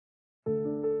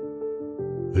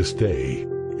This day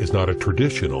is not a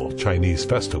traditional Chinese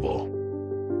festival.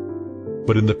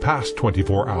 But in the past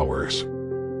 24 hours,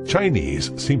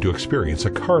 Chinese seem to experience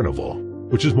a carnival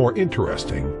which is more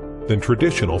interesting than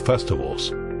traditional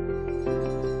festivals.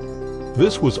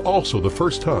 This was also the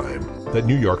first time that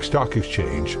New York Stock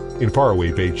Exchange in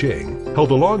faraway Beijing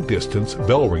held a long-distance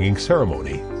bell-ringing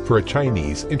ceremony for a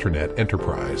Chinese internet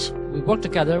enterprise. We work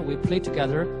together, we play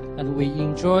together, and we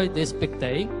enjoy this big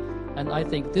day. And I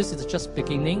think this is just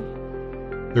beginning.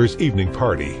 There's evening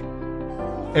party,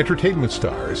 entertainment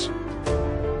stars,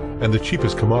 and the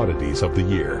cheapest commodities of the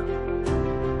year.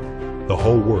 The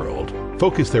whole world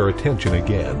focused their attention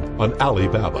again on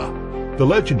Alibaba, the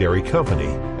legendary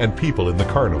company and people in the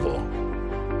carnival.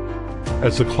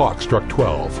 As the clock struck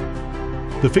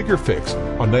 12, the figure fixed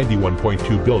on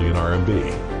 91.2 billion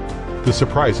RMB. The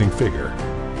surprising figure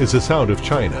is the sound of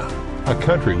China, a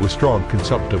country with strong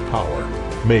consumptive power,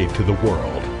 made to the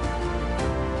world.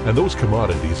 And those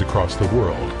commodities across the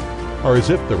world are as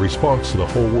if the response to the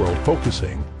whole world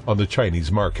focusing on the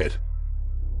Chinese market.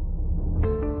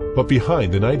 But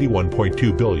behind the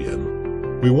 91.2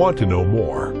 billion, we want to know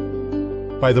more.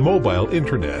 By the mobile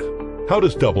internet, how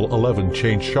does Double 11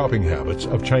 change shopping habits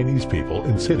of Chinese people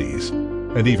in cities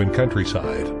and even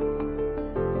countryside?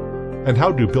 And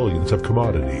how do billions of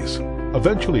commodities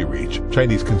eventually reach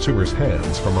Chinese consumers'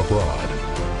 hands from abroad?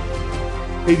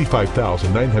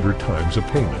 85,900 times of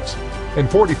payments and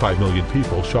 45 million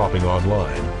people shopping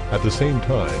online at the same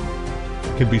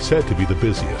time can be said to be the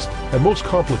busiest and most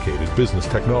complicated business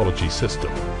technology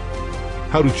system.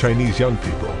 How do Chinese young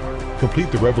people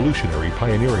complete the revolutionary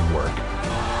pioneering work?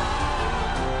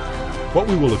 What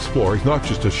we will explore is not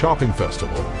just a shopping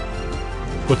festival,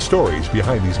 but stories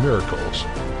behind these miracles.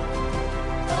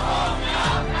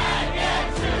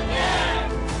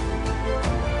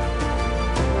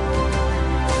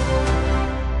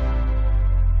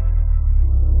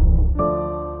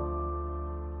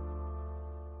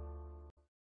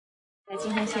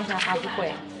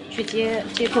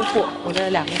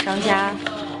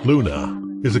 Luna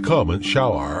is a common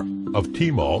Xiao'er of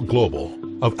Tmall Global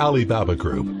of Alibaba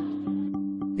Group.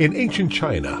 In ancient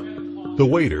China, the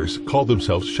waiters called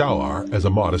themselves Xiao'er as a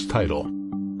modest title.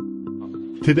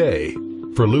 Today,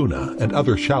 for Luna and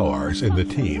other Xiao'ers in the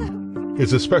team,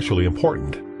 is especially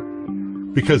important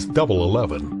because Double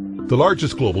 11, the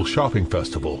largest global shopping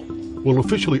festival, will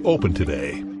officially open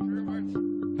today.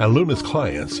 And Luna's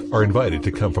clients are invited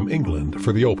to come from England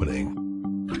for the opening.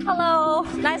 Hello,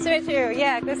 nice to meet you.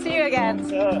 Yeah, good to see you again.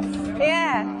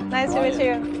 Yeah, nice to meet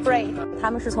you. Great. 他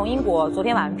们是从英国昨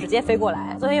天晚上直接飞过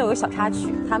来。昨天有个小插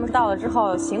曲，他们到了之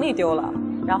后行李丢了，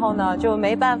然后呢就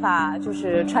没办法就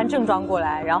是穿正装过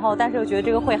来，然后但是我觉得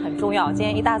这个会很重要，今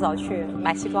天一大早去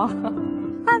买西装。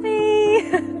Happy.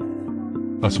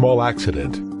 A small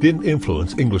accident didn't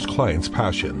influence English clients'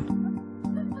 passion,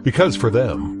 because for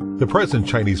them, the present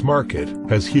Chinese market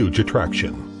has huge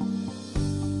attraction.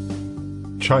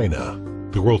 China,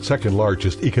 the world's second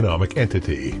largest economic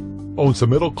entity, owns the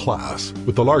middle class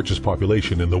with the largest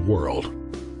population in the world.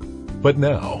 But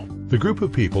now, the group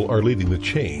of people are leading the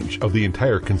change of the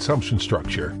entire consumption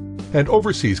structure, and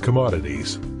overseas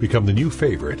commodities become the new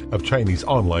favorite of Chinese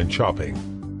online shopping.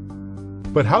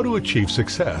 But how to achieve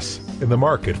success in the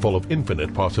market full of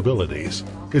infinite possibilities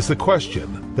is the question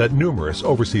that numerous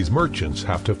overseas merchants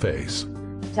have to face.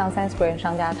 像Sainsbury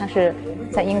商家，它是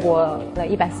在英国的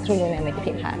146年的一个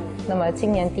品牌。那么今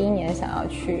年第一年想要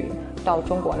去到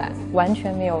中国来，完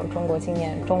全没有中国经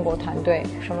验，中国团队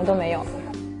什么都没有。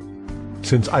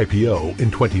Since IPO in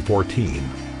 2014,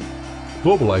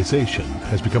 globalization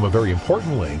has become a very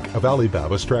important link of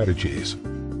Alibaba's strategies,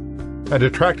 and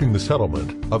attracting the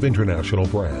settlement of international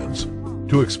brands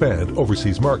to expand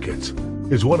overseas markets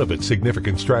is one of its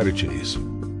significant strategies.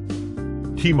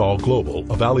 Tmall Global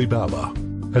of Alibaba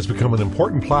has become an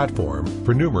important platform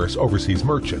for numerous overseas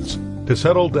merchants to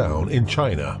settle down in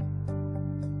China.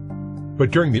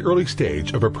 But during the early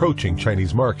stage of approaching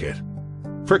Chinese market,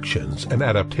 frictions and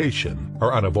adaptation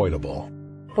are unavoidable.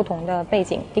 不同的背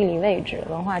景、地理位置、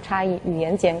文化差异、语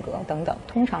言间隔等等，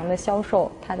通常的销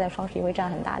售它在双十一会占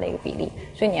很大的一个比例，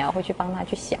所以你要会去帮他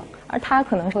去想，而他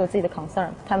可能会有自己的 concern，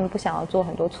 他们不想要做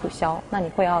很多促销，那你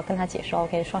会要跟他解释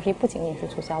 ，OK， 双十一不仅仅是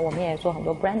促销，我们也做很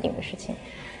多 branding 的事情。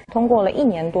通过了1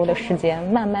年多的时间，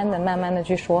慢慢的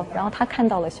去说，然后他看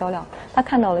到了销量，他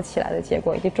看到了起来的结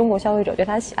果，以及中国消费者对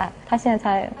他的喜爱，他现在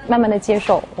才慢慢的接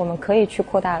受，我们可以去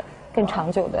扩大更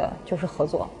长久的就是合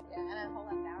作。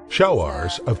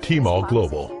Xiao'ers of Tmall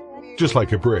Global, just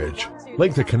like a bridge,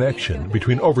 link the connection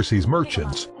between overseas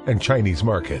merchants and Chinese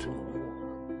market.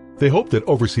 They hope that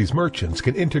overseas merchants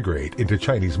can integrate into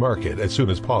Chinese market as soon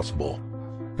as possible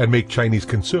and make Chinese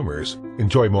consumers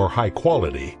enjoy more high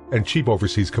quality and cheap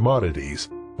overseas commodities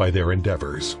by their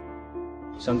endeavors.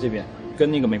 像这边跟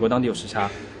那个美国当地有时差，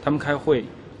他们开会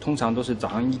通常都是早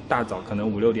上一大早可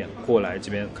能5、6点过来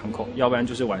这边看口，要不然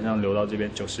就是晚上留到这边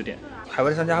9、10点。海外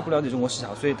的商家不了解中国市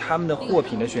场，所以他们的货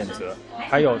品的选择，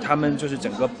还有他们就是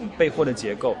整个备货的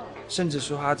结构，甚至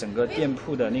说他整个店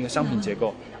铺的那个商品结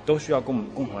构，都需要跟我们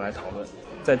共同来讨论。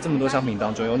在这么多商品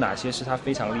当中，有哪些是他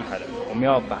非常厉害的，我们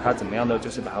要把它怎么样的就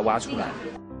是把它挖出来。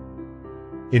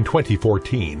In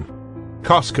 2014,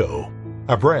 Costco,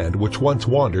 a brand which once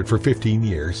wandered for 15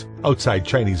 years outside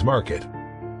Chinese market,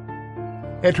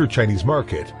 entered Chinese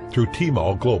market through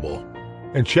Tmall Global,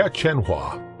 and Xia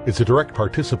Chenhua is a direct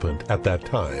participant at that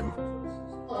time.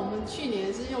 我们去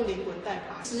年是用零滚代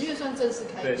发，10月算正式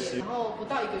开店，然后不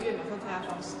到1个月马上参加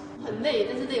双十，很累，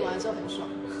但是累完的时候很爽。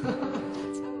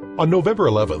On November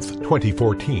 11th,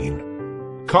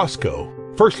 2014, Costco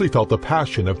firstly felt the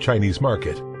passion of Chinese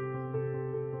market.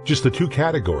 Just the two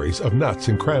categories of nuts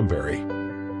and cranberry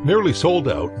nearly sold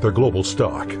out their global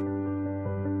stock.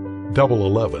 Double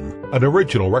 11, an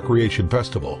original recreation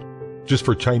festival just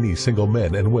for Chinese single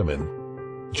men and women,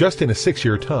 just in a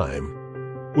 6-year time,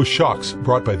 with shocks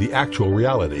brought by the actual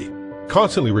reality,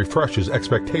 constantly refreshes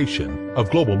expectation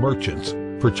of global merchants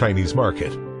for Chinese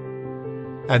market.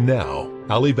 And now,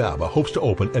 Alibaba hopes to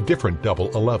open a different Double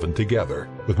 11 together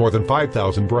with more than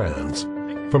 5,000 brands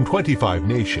from 25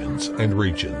 nations and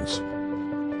regions.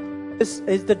 This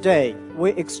is the day we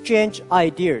exchange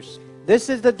ideas. This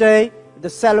is the day, the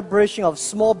celebration of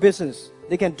small business.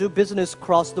 They can do business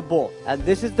across the board. And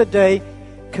this is the day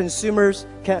consumers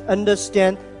can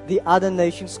understand the other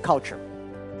nation's culture.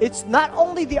 It's not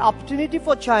only the opportunity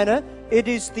for China, it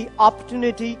is the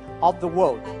opportunity of the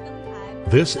world.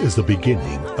 This is the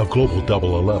beginning of Global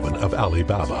Double 11 of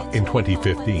Alibaba in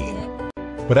 2015.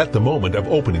 But at the moment of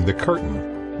opening the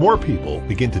curtain, more people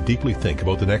begin to deeply think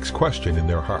about the next question in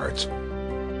their hearts.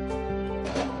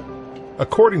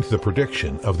 According to the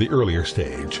prediction of the earlier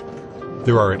stage,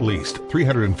 there are at least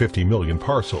 350 million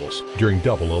parcels during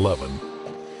Double 11,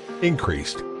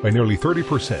 increased by nearly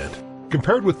 30%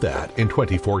 compared with that in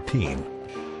 2014.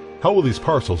 How will these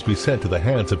parcels be sent to the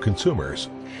hands of consumers?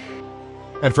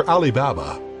 And for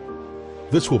Alibaba,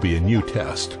 this will be a new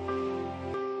test.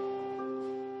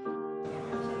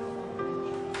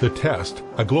 The test,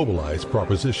 a globalized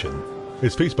proposition,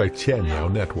 is faced by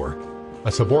Tianyao Network,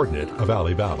 a subordinate of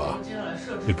Alibaba.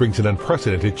 It brings an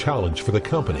unprecedented challenge for the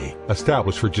company,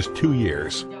 established for just 2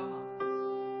 years.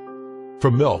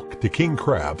 From milk to king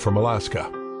crab from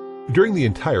Alaska, during the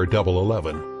entire Double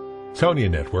 11, Tianyao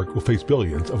Network will face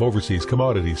billions of overseas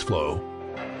commodities flow.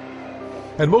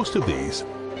 And most of these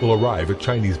will arrive at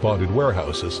Chinese bonded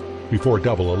warehouses before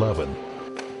Double 11,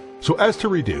 so as to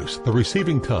reduce the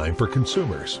receiving time for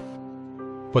consumers.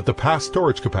 But the past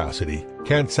storage capacity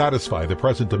can't satisfy the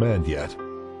present demand yet.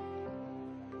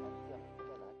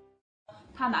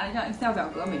 他拿了一张 Excel 表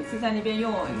格，每次在那边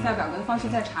用 Excel 表格的方式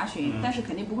在查询，但是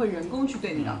肯定不会人工去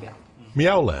对那张表。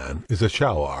Miaolan is a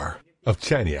Shawar of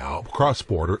Tianyao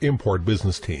cross-border import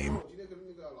business team.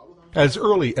 As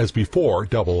early as before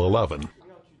Double 11,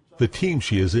 the team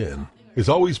she is in is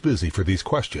always busy for these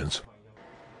questions.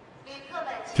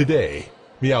 Today,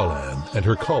 Miaolan and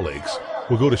her colleagues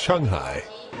will go to Shanghai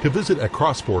to visit a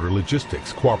cross-border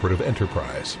logistics cooperative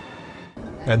enterprise.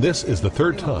 And this is the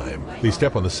third time they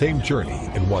step on the same journey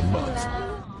in 1 month.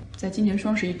 在今年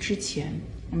双11之前，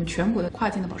我们全国的跨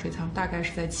境的保税仓大概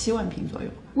是在7万瓶左右。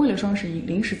为了双11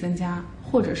临时增加，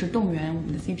或者是动员我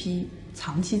们的 CP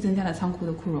长期增加了仓库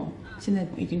的库容，现在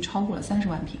已经超过了30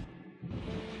万瓶。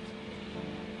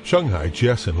Shanghai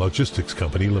Jiasen Logistics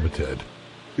Company Limited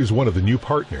is one of the new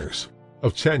partners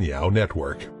of Tianyao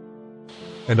Network.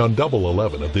 And on Double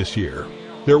 11 of this year,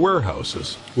 their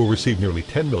warehouses will receive nearly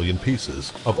 10 million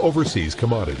pieces of overseas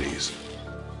commodities.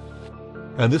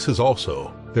 And this is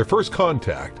also their first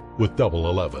contact with Double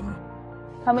 11.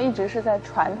 他们一直是在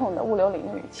传统的物流领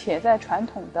域，且在传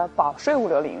统的保税物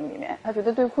流领域里面，他觉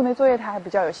得对库内作业他还比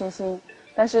较有信心，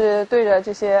但是对着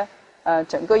这些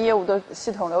整个业务的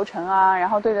系统流程啊，然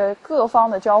后对着各方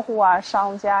的交互啊，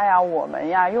商家呀、我们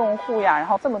呀、用户呀，然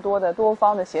后这么多的多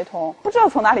方的协同，不知道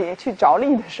从哪里去着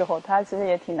力的时候，他其实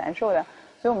也挺难受的。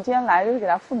所以我们今天来就是给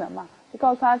他赋能嘛，就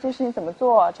告诉他这事情怎么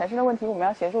做，产生的问题我们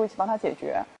要协助一起帮他解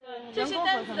决。这些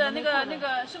单子的那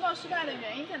个申报失败的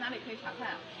原因在哪里可以查看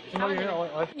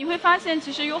啊？你会发现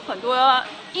其实有很多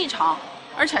异常，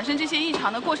而产生这些异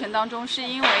常的过程当中，是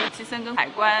因为基森跟海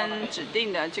关指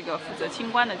定的这个负责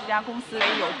清关的这家公司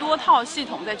有多套系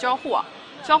统在交互，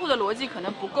交互的逻辑可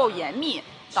能不够严密，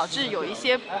导致有一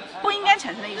些不应该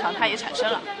产生的异常它也产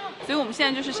生了。所以我们现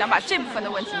在就是想把这部分的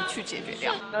问题去解决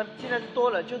掉。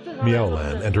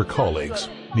 Miaolan and her colleagues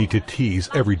need to tease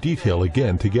every detail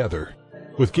again together,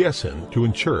 with Gessen to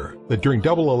ensure that during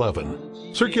Double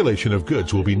 11, circulation of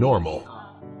goods will be normal.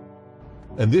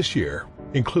 And this year,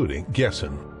 including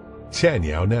Gessen,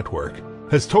 Sanyao Network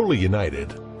has totally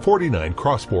united 49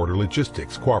 cross-border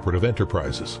logistics cooperative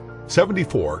enterprises,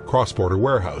 74 cross-border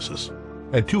warehouses,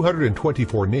 and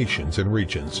 224 nations and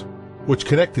regions, which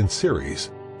connect in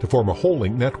series to form a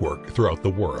whole-link network throughout the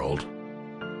world.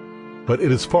 But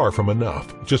it is far from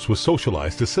enough just with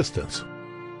socialized assistance.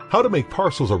 How to make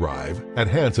parcels arrive at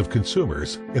hands of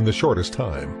consumers in the shortest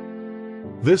time.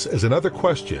 This is another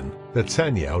question that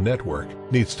Sanyao Network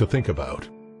needs to think about.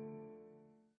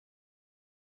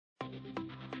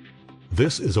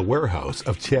 This is a warehouse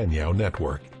of Sanyao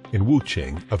Network in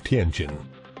Wuqing of Tianjin.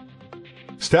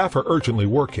 Staff are urgently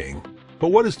working,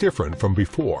 but what is different from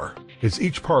before is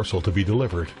each parcel to be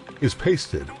delivered is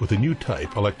pasted with a new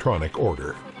type electronic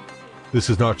order. This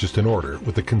is not just an order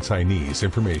with the consignee's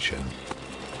information.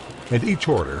 And each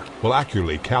order will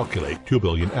accurately calculate 2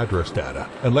 billion address data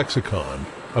and lexicon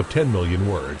of 10 million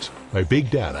words by big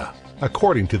data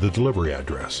according to the delivery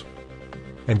address,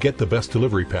 and get the best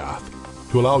delivery path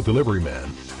to allow delivery man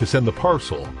to send the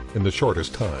parcel in the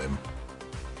shortest time.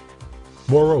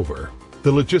 Moreover,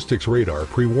 the logistics radar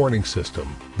pre-warning system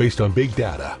based on big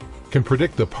data can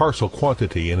predict the parcel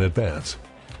quantity in advance,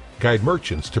 guide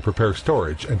merchants to prepare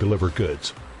storage and deliver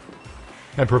goods,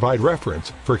 and provide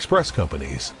reference for express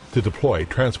companies to deploy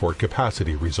transport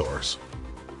capacity resource.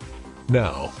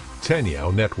 Now,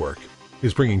 Sanyao Network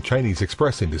is bringing Chinese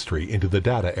express industry into the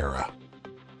data era,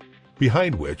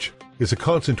 behind which is a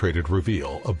concentrated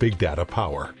reveal of big data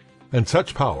power, and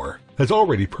such power has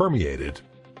already permeated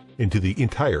into the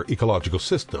entire ecological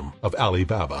system of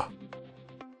Alibaba.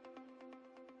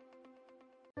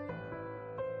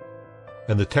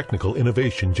 And the technical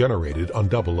innovation generated on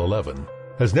Double 11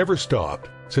 has never stopped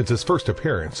since its first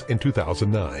appearance in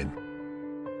 2009.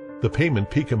 The payment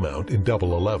peak amount in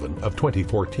Double 11 of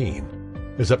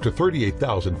 2014 is up to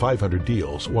 38,500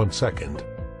 deals 1 second,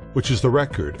 which is the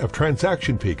record of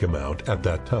transaction peak amount at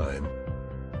that time.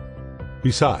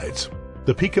 Besides,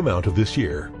 the peak amount of this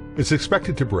year is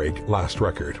expected to break last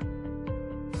record.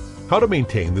 How to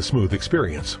maintain the smooth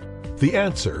experience? The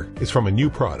answer is from a new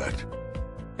product.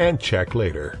 And check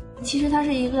later. 其实它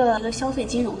是一个消费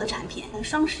金融的产品。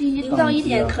双110到1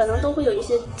点可能都会有一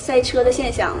些塞车的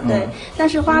现象，对。但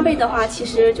是花呗的话，其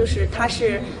实就是它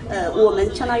是我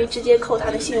们相当于直接扣它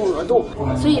的信用额度，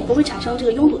所以不会产生这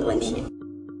个拥堵的问题。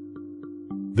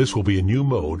This will be a new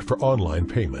mode for online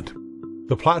payment.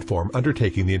 The platform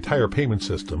undertaking the entire payment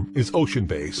system is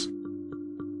OceanBase,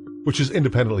 which is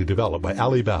independently developed by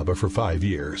Alibaba for 5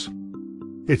 years.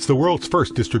 It's the world's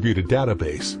first distributed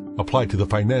database applied to the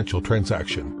financial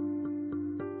transaction.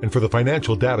 And for the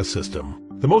financial data system,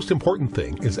 the most important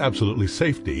thing is absolutely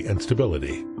safety and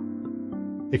stability.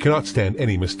 It cannot stand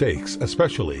any mistakes,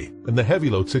 especially in the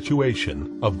heavy load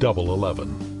situation of Double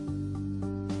 11.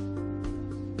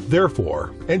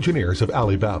 Therefore, engineers of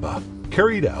Alibaba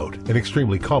carried out an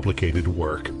extremely complicated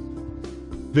work.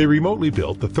 They remotely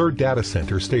built the third data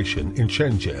center station in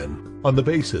Shenzhen on the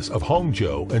basis of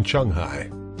Hangzhou and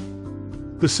Shanghai.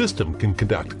 The system can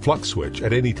conduct flux switch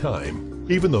at any time,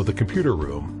 even though the computer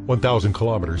room, 1,000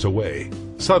 kilometers away,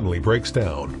 suddenly breaks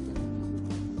down,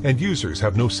 and users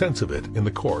have no sense of it in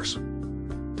the course.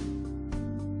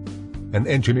 And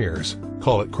engineers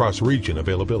call it cross-region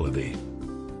availability.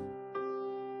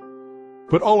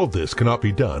 But all of this cannot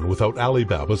be done without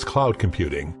Alibaba's cloud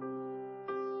computing.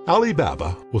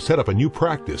 Alibaba will set up a new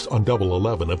practice on Double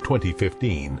 11 of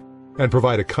 2015 and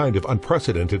provide a kind of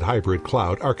unprecedented hybrid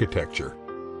cloud architecture.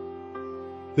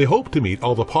 They hope to meet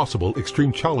all the possible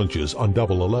extreme challenges on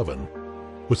Double 11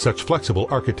 with such flexible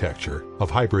architecture of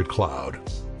hybrid cloud.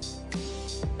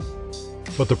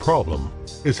 But the problem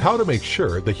is how to make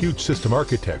sure the huge system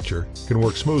architecture can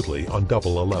work smoothly on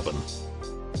Double 11.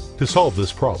 To solve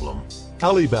this problem,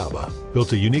 Alibaba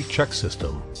built a unique check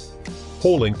system,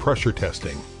 whole-link pressure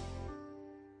testing.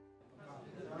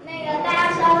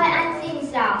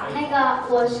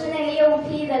 我是那个业务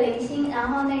P 的林欣，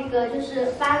然后就是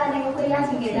发了会邀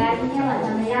请给大家今天晚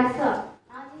上的压测。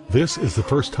This is the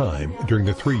first time during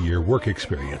the 3-year work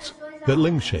experience that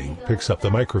Lingxing picks up the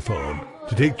microphone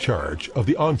to take charge of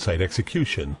the on-site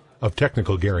execution of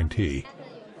technical guarantee.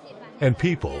 And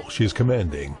people she is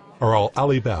commanding are all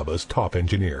Alibaba's top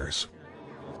engineers.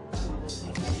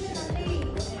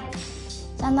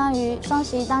 像相当于双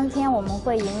11当天，我们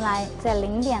会迎来在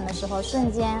0点的时候瞬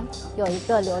间有一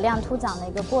个流量突涨的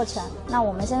一个过程。那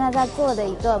我们现在在做的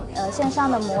一个线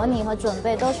上的模拟和准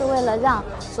备，都是为了让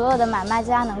所有的买卖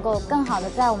家能够更好的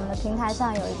在我们的平台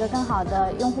上有一个更好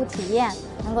的用户体验，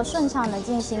能够顺畅的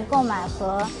进行购买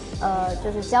和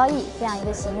就是交易这样一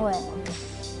个行为。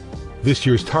This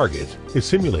year's target is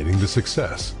simulating the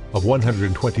success of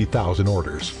 120,000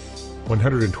 orders,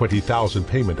 120,000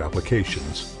 payment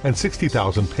applications, and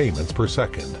 60,000 payments per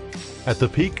second, at the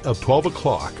peak of 12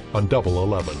 o'clock on Double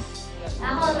 11.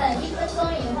 然后等1分钟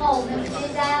以后，我们直接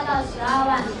加压到12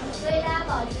万，所以大家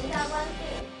保持一下关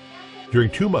注。During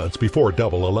 2 months before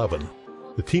Double 11,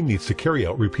 the team needs to carry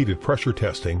out repeated pressure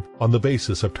testing on the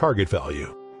basis of target value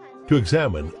to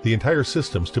examine the entire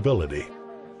system's stability,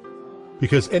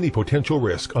 because any potential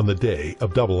risk on the day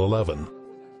of Double 11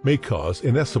 may cause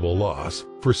inestimable loss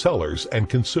for sellers and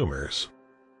consumers.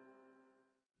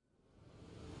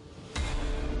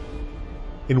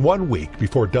 In 1 week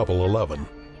before Double 11,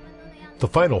 the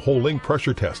final whole link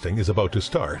pressure testing is about to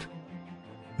start,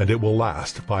 and it will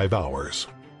last 5 hours.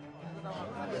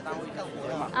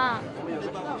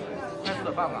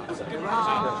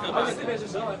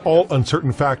 All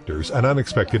uncertain factors and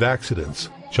unexpected accidents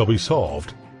shall be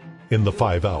solved in the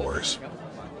 5 hours.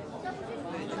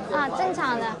 正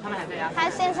常的，它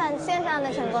线上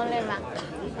的成功率嘛，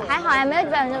还好，还没有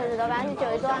50%多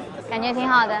，90%多，感觉挺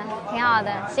好的，挺好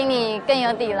的，心里更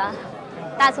有底了，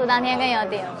大促当天更有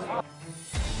底了。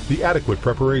The adequate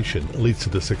preparation leads to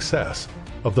the success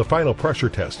of the final pressure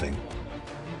testing.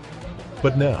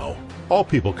 But now, all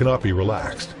people cannot be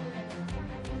relaxed,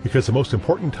 because the most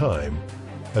important time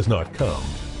has not come.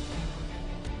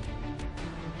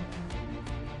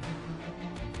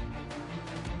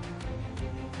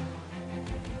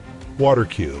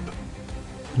 WaterCube,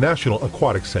 National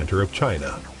Aquatic Center of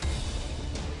China.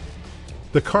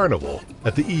 The carnival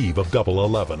at the eve of Double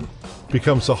 11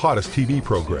 becomes the hottest TV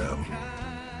program,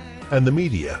 and the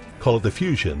media call it the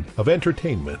fusion of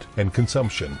entertainment and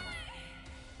consumption.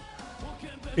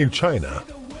 In China,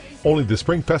 only the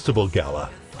Spring Festival Gala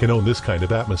can own this kind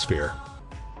of atmosphere.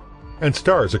 And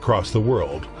stars across the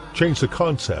world change the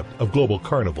concept of global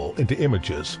carnival into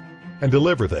images and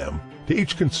deliver them to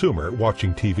each consumer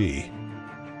watching TV.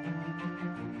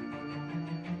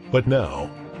 But now,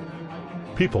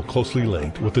 people closely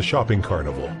linked with the shopping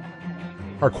carnival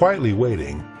are quietly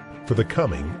waiting for the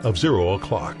coming of 0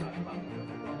 o'clock.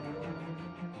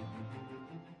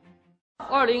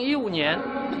 2015年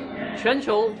全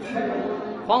球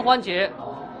狂欢节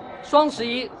双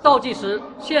11倒计时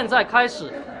现在开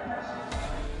始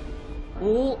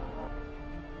，5、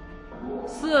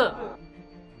4、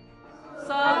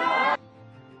3、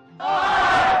2、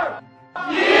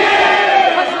1，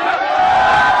开始！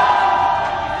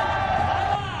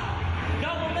让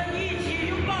我们一起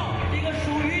拥抱这个属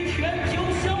于全球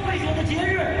消费者的节日。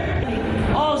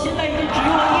现在已经只用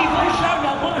了1分12秒，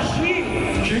过了10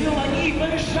亿，只用了1分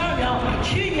12秒。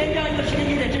去年这样一个时间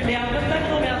节点是2分30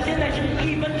多秒，现在是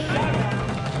1分12秒。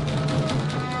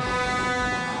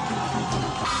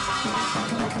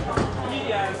1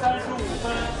点35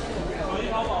分，手机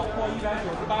淘宝破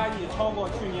198亿，超过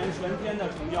去年全天的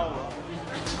成交额。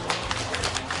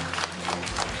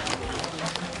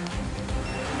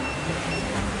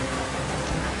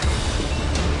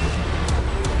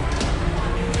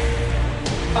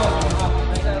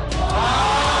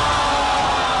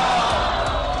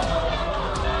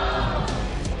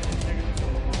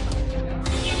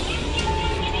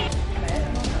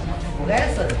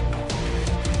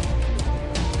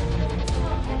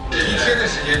1天的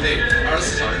时间内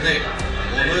，24小时内，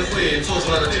我们会做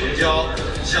出来的成交，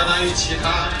相当于其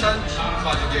他单体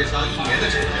跨境电商1年的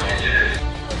成交。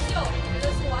秀，我觉得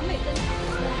是完美登场，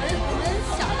我们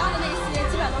想到的那些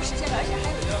基本上都实现了，而且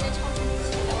还有一些超出预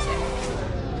期的表现。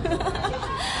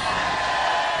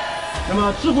那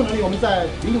么支付能力，我们在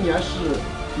06年是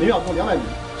每秒钟200米，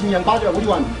今年8.56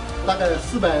万米，大概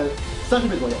430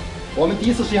倍左右。我们第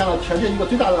一次实现了全球一个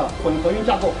最大的混合云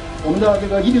架构，我们的这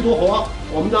个一地多活，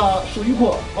我们的数据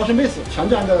库 OceanBase 全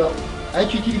站的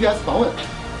HTTPS 访问，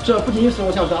这不仅仅是我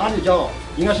想是阿里的骄傲，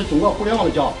应该是整个互联网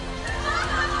的骄傲。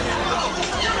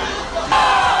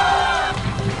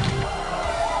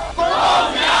共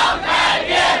享改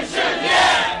变世界。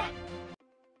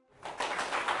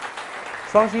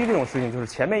双11这种事情，就是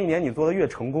前面1年你做的越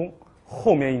成功，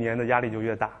后面1年的压力就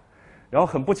越大。然后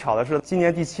很不巧的是，今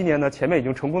年第7年呢，前面已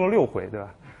经成功了6回，对吧？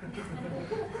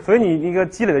所以你那个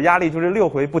积累的压力就是6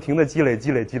回不停的积累，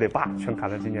叭，全砍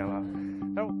在今年了。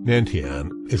Nantian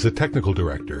is the technical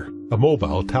director of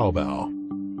Mobile Taobao.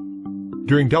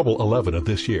 During Double 11 of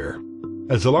this year,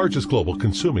 As the largest global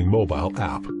consuming mobile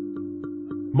app,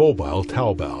 Mobile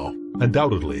Taobao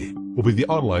undoubtedly will be the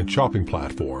online shopping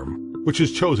platform, which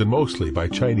is chosen mostly by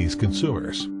Chinese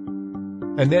consumers.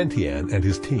 And Nantian and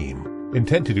his team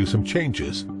intend to do some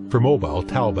changes for Mobile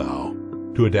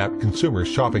Taobao to adapt consumers'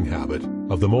 shopping habit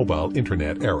of the mobile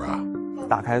internet era.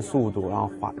 打开速度，然后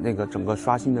整个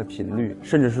刷新的频率，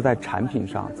甚至是在产品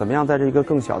上，怎么样在这一个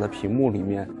更小的屏幕里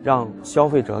面，让消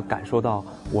费者感受到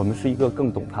我们是一个更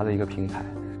懂它的一个平台。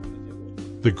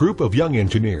The group of young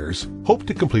engineers hope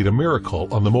to complete a miracle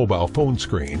on the mobile phone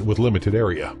screen with limited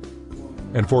area,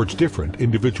 and forge different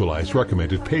individualized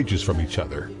recommended pages from each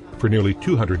other for nearly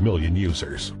 200 million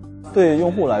users. 对用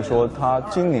户来说，他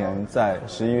今年在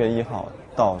11月1号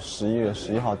到11月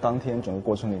11号当天整个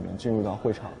过程里面进入到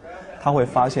会场，他会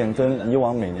发现跟以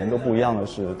往每年都不一样的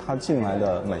是，他进来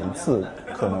的每一次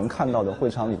可能看到的会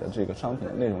场里的这个商品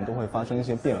的内容都会发生一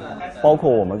些变化，包括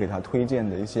我们给他推荐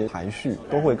的一些排序，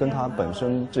都会跟他本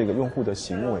身这个用户的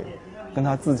行为，跟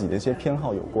他自己的一些偏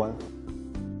好有关。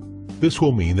This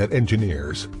will mean that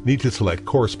engineers need to select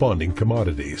corresponding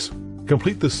commodities,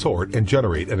 complete the sort and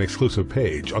generate an exclusive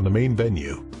page on the main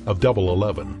venue of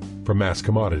 11 for mass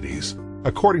commodities,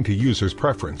 according to users'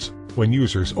 preference when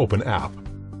users open app.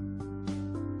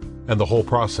 And the whole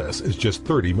process is just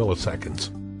 30 milliseconds.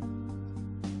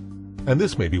 And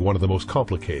this may be one of the most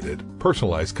complicated,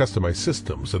 personalized, customized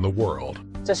systems in the world.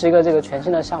 这是一个全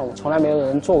新的项目，从来没有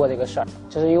人做过这个事儿，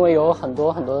就是因为有很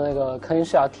多的那个坑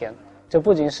需要填。这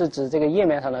不仅是指这个页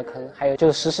面上的坑，还有就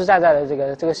是实实在在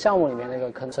的这个项目里面那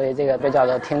个坑，所以这个被叫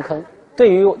做填坑。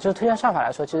对于就是推荐算法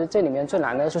来说，其实这里面最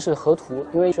难的就是合图，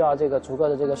因为需要这个足够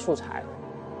的这个素材。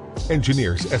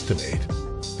Engineers estimate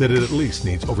that it at least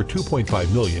needs over 2.5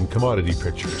 million commodity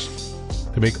pictures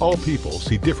to make all people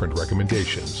see different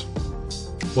recommendations.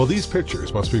 Well, these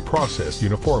pictures must be processed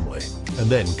uniformly and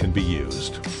then can be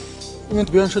used. 因为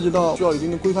图片涉及到需要一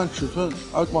定的规范尺寸，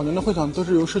而往年的会场都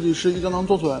是由设计师一张张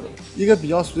做出来的。一个比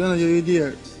较熟练的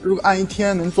UED， 如果按一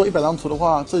天能做100张图的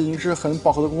话，这已经是很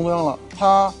饱和的工作量了。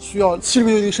它需要70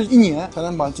个 UED 是1年才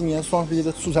能把今年双11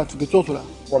的素材图给做出来。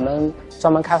我们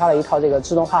专门开发了一套这个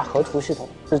自动化合图系统，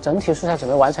是整体素材准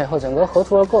备完成以后，整个合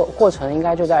图的过程应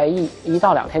该就在1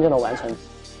到2天就能完成。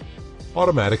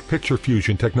Automatic picture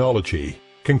fusion technology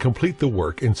can complete the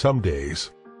work in some days,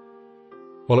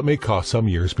 while it may cost some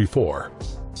years before.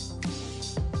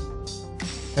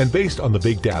 And based on the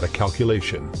big data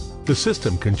calculation, the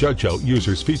system can judge out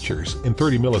users' features in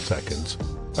 30 milliseconds,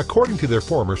 according to their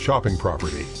former shopping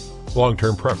property,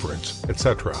 long-term preference,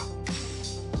 etc.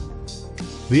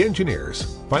 The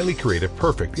engineers finally create a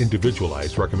perfect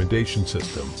individualized recommendation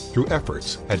system through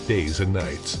efforts at days and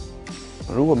nights.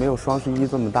 如果没有双11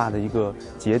这么大的一个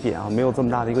节点啊，没有这么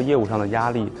大的一个业务上的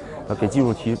压力，给技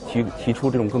术提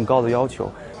出这种更高的要求，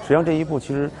实际上这一步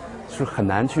其实是很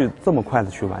难去这么快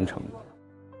的去完成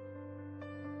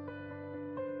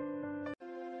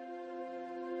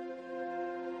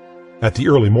的。At the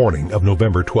early morning of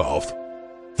November 12th,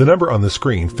 the number on the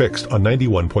screen fixed on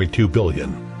 91.2 billion.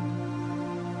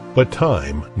 But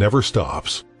time never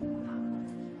stops.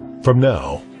 From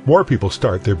now, more people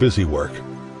start their busy work.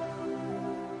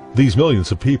 These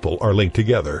millions of people are linked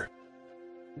together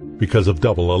because of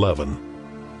 11.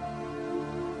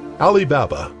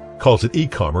 Alibaba calls it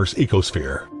e-commerce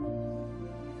ecosphere.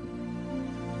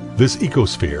 This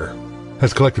ecosphere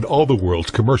has collected all the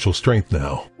world's commercial strength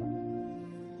now.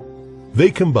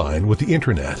 They combine with the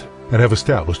internet and have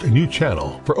established a new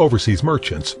channel for overseas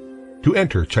merchants to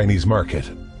enter Chinese market.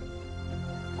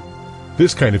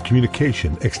 This kind of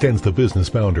communication extends the business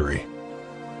boundary,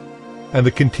 and the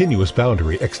continuous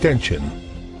boundary extension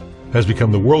has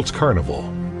become the world's carnival.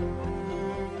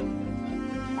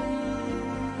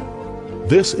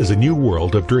 This is a new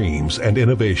world of dreams and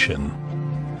innovation.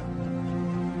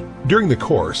 During the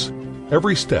course,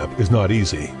 every step is not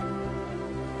easy.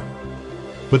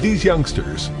 But these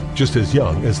youngsters, just as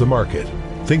young as the market,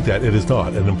 think that it is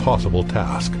not an impossible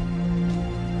task.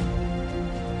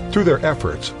 Through their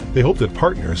efforts, they hope that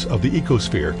partners of the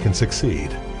ecosphere can succeed.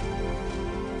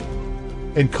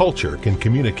 And culture can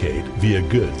communicate via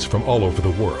goods from all over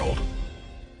the world.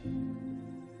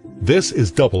 This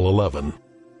is 11,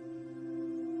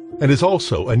 and is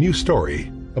also a new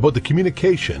story about the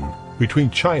communication between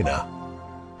China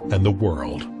and the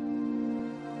world.